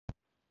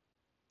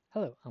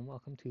Hello and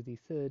welcome to the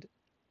third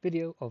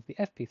video of the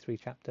FP3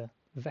 chapter,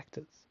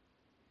 Vectors.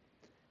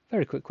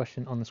 Very quick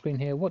question on the screen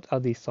here, what are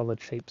these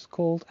solid shapes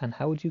called and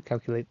how would you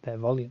calculate their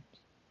volumes?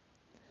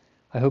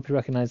 I hope you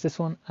recognize this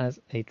one as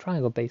a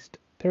triangle-based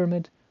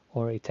pyramid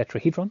or a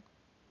tetrahedron.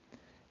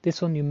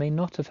 This one you may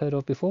not have heard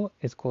of before,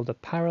 is called a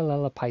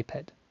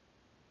parallelepiped.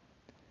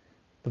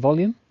 The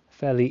volume,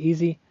 fairly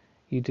easy,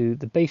 you do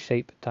the base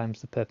shape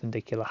times the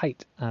perpendicular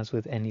height, as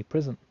with any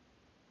prism.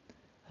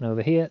 And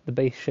over here, the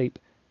base shape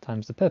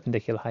times the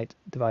perpendicular height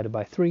divided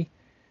by 3,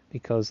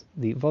 because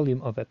the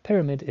volume of a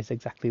pyramid is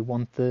exactly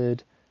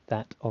 1/3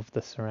 that of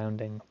the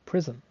surrounding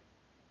prism.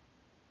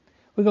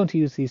 We're going to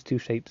use these two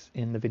shapes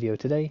in the video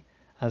today,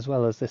 as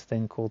well as this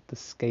thing called the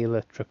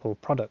scalar triple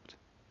product.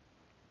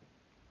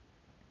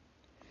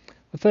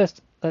 But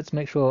first, let's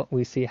make sure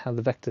we see how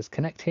the vectors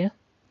connect here.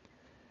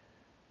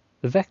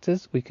 The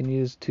vectors we can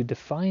use to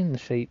define the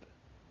shape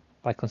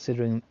by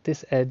considering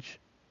this edge,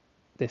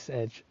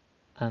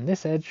 and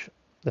this edge,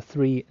 the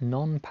three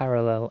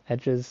non-parallel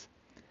edges,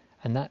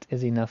 and that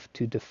is enough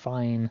to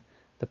define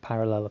the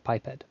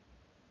parallelepiped.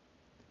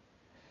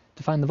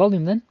 To find the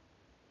volume then,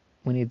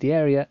 we need the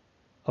area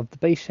of the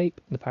base shape,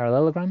 the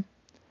parallelogram,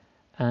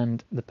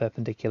 and the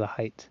perpendicular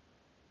height,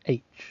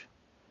 h.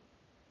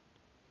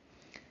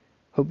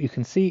 Hope you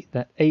can see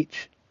that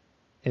h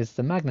is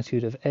the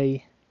magnitude of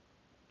A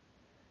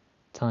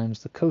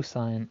times the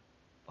cosine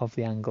of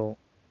the angle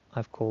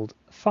I've called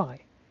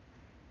phi.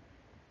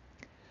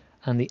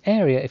 And the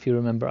area, if you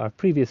remember our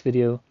previous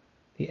video,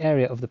 the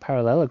area of the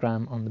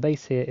parallelogram on the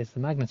base here is the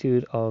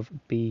magnitude of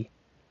B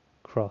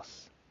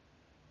cross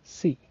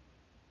C.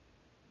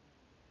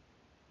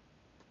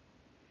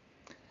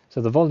 So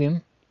the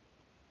volume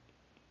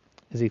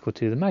is equal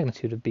to the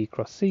magnitude of B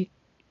cross C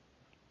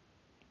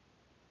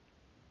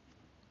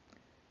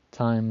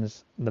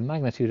times the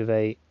magnitude of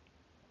A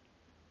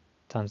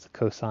times the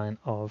cosine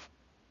of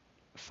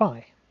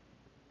phi.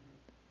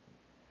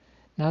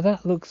 Now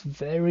that looks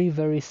very,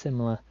 very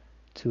similar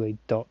to a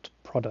dot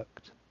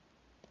product.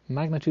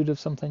 Magnitude of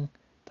something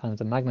times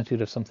the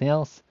magnitude of something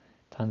else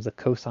times the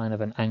cosine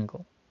of an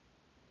angle.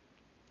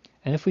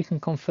 And if we can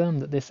confirm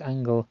that this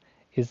angle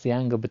is the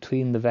angle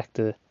between the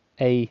vector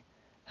A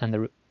and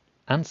the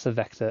answer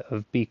vector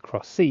of B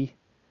cross C,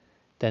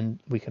 then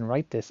we can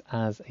write this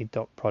as a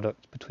dot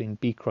product between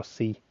B cross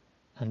C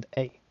and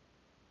A.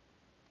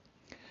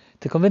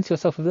 To convince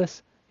yourself of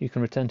this, you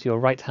can return to your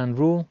right-hand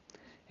rule.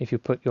 If you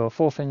put your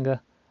forefinger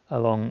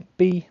along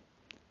B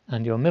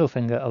and your middle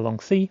finger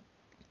along C,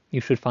 you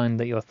should find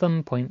that your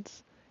thumb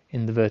points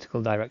in the vertical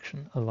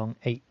direction along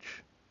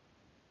H.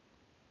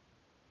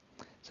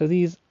 So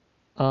these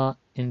are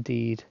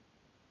indeed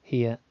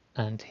here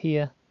and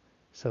here,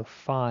 so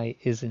phi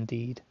is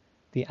indeed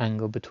the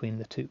angle between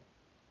the two.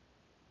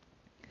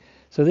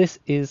 So this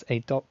is a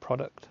dot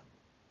product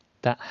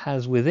that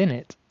has within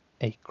it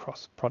a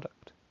cross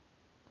product.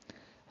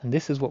 And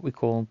this is what we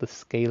call the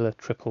scalar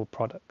triple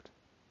product.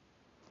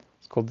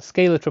 It's called the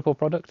scalar triple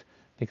product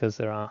because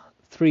there are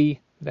 3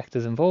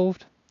 vectors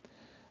involved,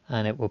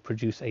 and it will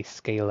produce a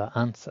scalar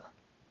answer.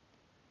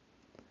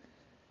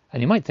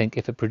 And you might think,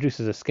 if it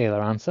produces a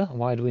scalar answer,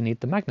 why do we need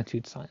the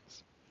magnitude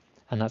signs?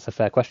 And that's a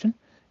fair question.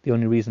 The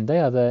only reason they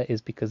are there is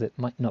because it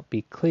might not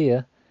be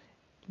clear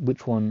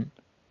which one,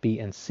 B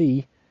and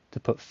C, to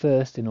put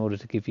first in order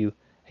to give you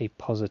a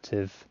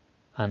positive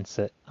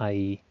answer,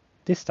 i.e.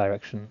 this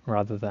direction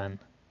rather than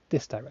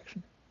this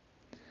direction.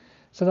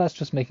 So that's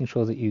just making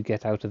sure that you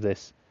get out of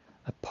this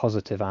a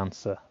positive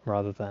answer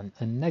rather than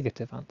a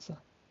negative answer,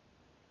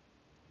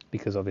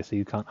 because obviously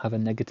you can't have a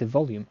negative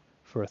volume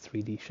for a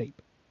 3D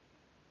shape.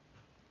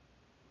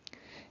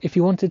 If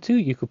you wanted to,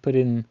 you could put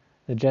in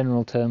the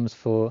general terms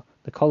for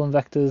the column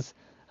vectors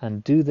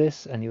and do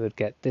this, and you would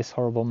get this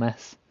horrible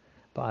mess,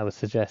 but I would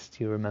suggest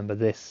you remember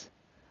this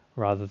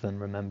rather than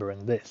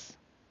remembering this.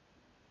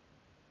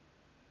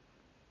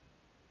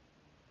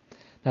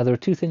 Now there are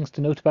 2 things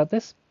to note about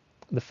this.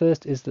 The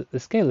first is that the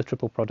scalar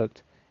triple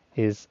product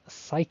is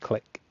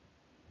cyclic.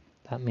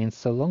 That means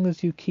so long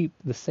as you keep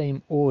the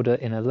same order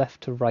in a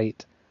left to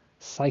right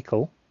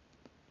cycle,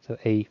 so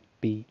A,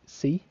 B,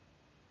 C,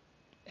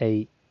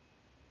 A,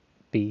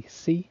 B,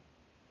 C,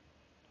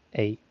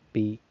 A,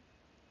 B,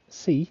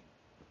 C,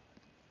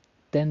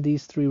 then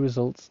these 3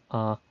 results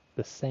are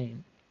the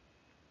same.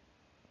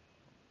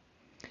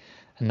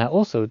 And that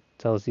also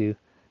tells you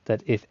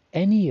that if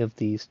any of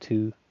these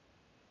 2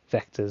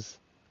 vectors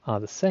are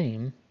the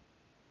same,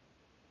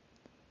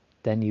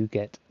 then you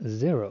get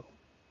 0.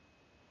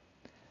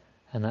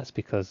 And that's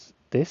because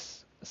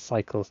this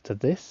cycles to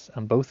this,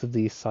 and both of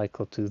these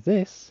cycle to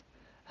this,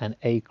 and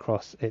A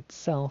cross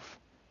itself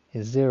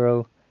is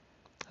 0.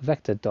 A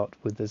vector dot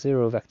with the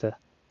 0 vector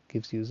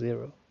gives you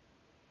 0.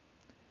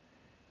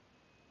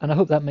 And I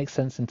hope that makes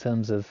sense in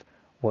terms of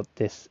what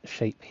this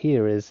shape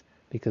here is,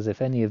 because if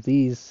any of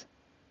these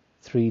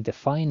 3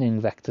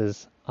 defining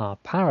vectors are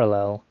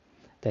parallel,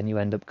 then you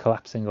end up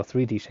collapsing your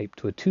 3D shape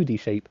to a 2D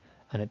shape,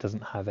 and it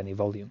doesn't have any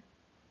volume.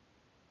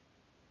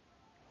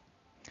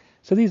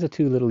 So these are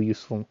 2 little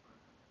useful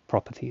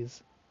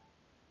properties.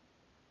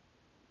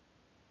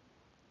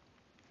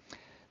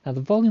 Now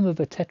the volume of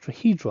a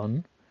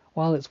tetrahedron,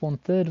 while it's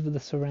 1/3 of the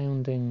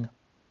surrounding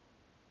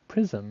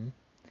prism,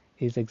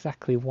 is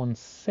exactly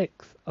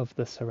 1/6 of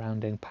the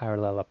surrounding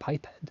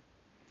parallelepiped,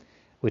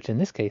 which in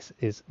this case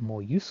is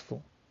more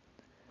useful,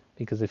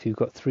 because if you've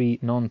got three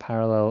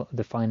non-parallel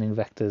defining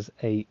vectors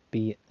A,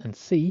 B, and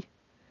C,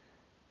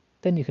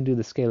 then you can do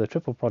the scalar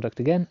triple product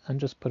again and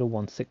just put a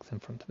 1/6 in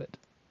front of it.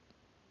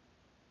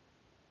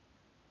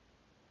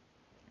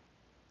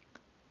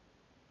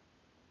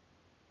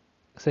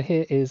 So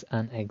here is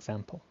an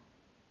example.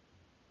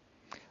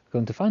 We're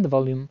going to find the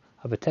volume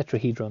of a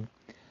tetrahedron,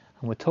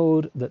 and we're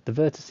told that the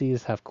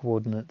vertices have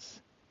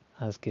coordinates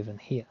as given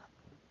here.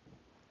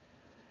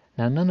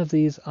 Now none of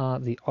these are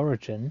the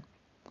origin,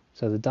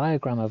 so the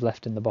diagram I've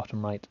left in the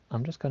bottom right,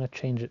 I'm just going to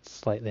change it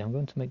slightly. I'm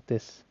going to make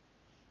this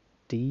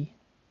DA,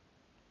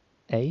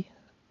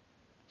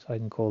 so I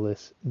can call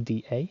this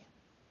DA.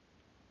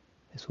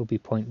 This will be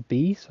point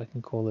B, so I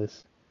can call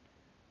this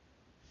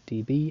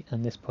DB,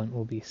 and this point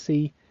will be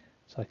C,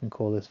 so I can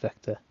call this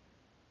vector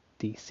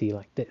DC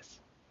like this.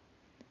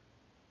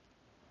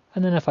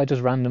 And then if I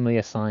just randomly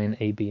assign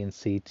A, B, and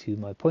C to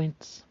my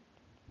points,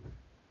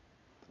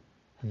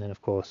 and then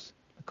of course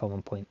the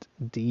common point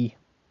D,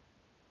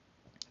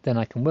 then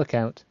I can work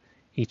out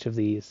each of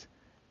these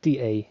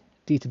DA,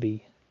 D to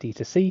B, D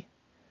to C,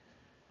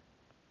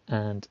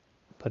 and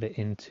put it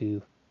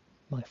into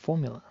my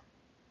formula.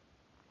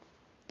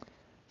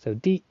 So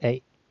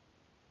DA,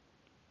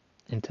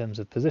 in terms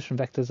of position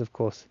vectors, of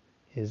course,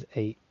 is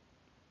A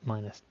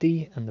minus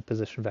D, and the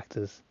position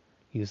vectors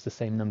use the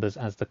same numbers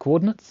as the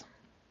coordinates.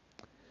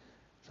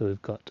 So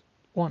we've got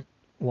 1,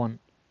 1,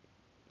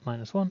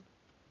 minus 1,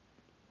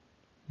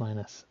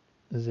 minus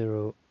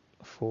 0,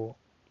 4,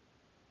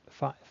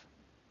 5.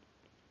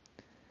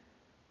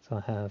 So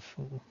I have,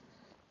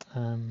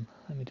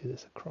 let me do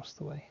this across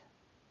the way.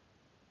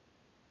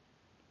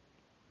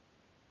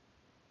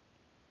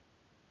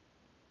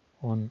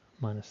 One,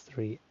 minus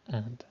 3,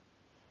 and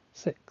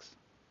 6.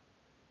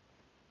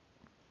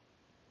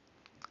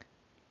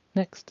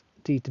 Next,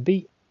 D to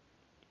B.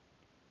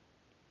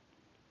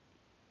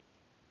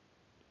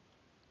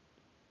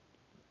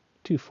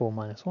 Two, 4,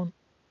 minus 1,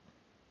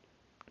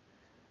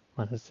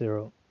 minus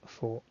 0,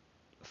 4,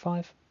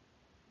 5.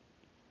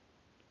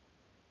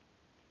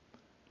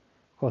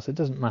 Of course, it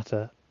doesn't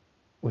matter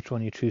which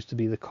one you choose to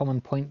be the common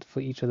point for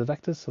each of the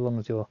vectors, so long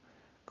as you're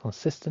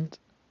consistent.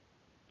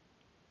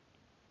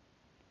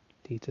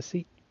 D to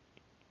C.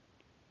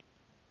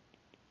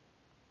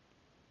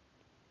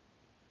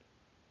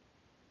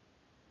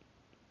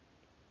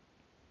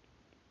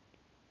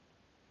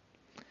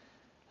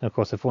 And of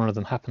course, if one of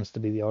them happens to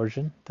be the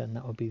origin, then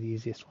that would be the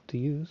easiest one to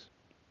use.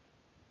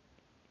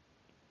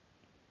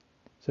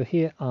 So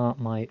here are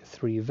my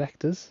three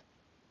vectors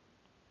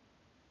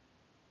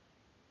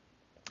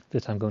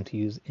that I'm going to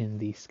use in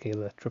the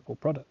scalar triple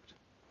product.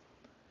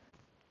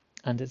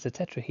 And it's a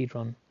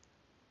tetrahedron,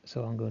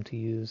 so I'm going to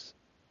use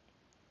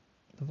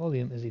the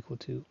volume is equal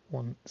to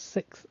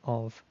 1/6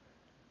 of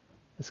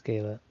the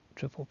scalar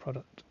triple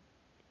product.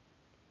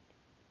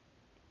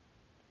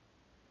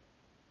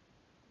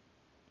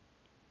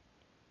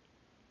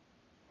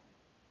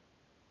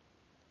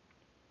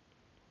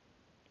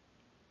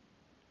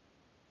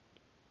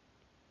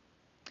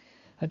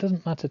 It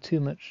doesn't matter too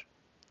much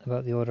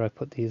about the order I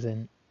put these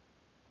in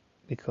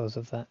because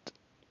of that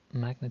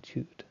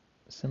magnitude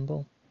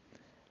symbol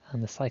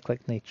and the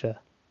cyclic nature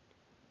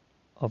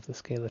of the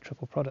scalar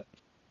triple product.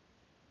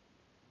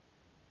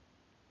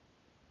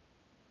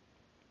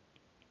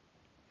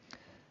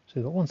 So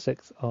we've got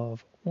 1/6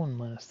 of 1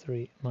 minus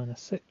 3 minus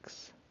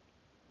 6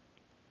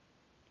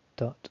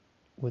 dot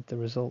with the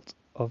result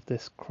of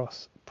this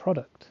cross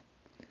product.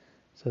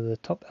 So the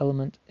top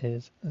element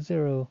is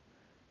 0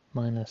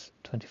 minus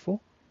 24.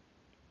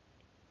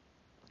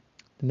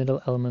 The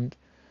middle element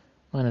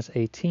minus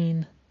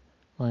 18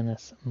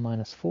 minus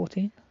minus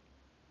 14.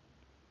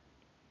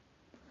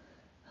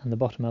 And the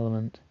bottom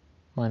element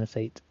minus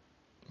 8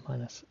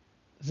 minus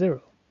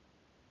 0.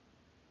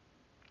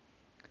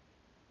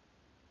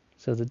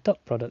 So the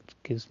dot product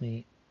gives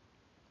me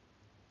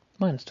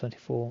minus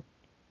 24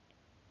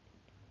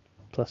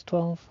 plus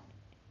 12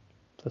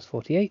 plus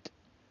 48,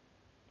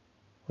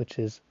 which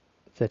is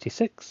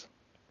 36,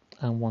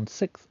 and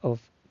 1/6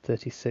 of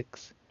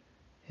 36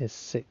 is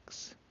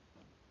 6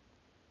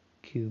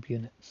 cube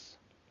units.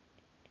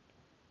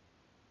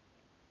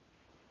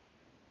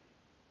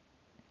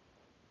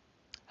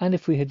 And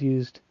if we had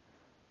used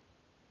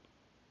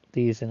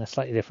these in a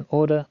slightly different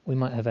order, we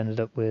might have ended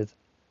up with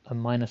a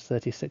minus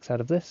 36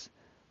 out of this,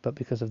 but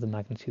because of the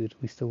magnitude,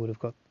 we still would have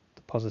got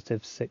the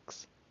positive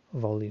 6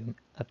 volume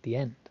at the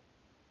end.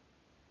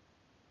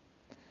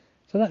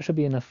 So that should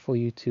be enough for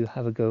you to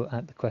have a go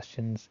at the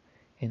questions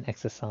in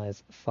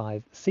exercise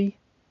 5C,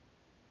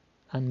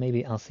 and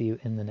maybe I'll see you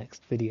in the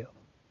next video.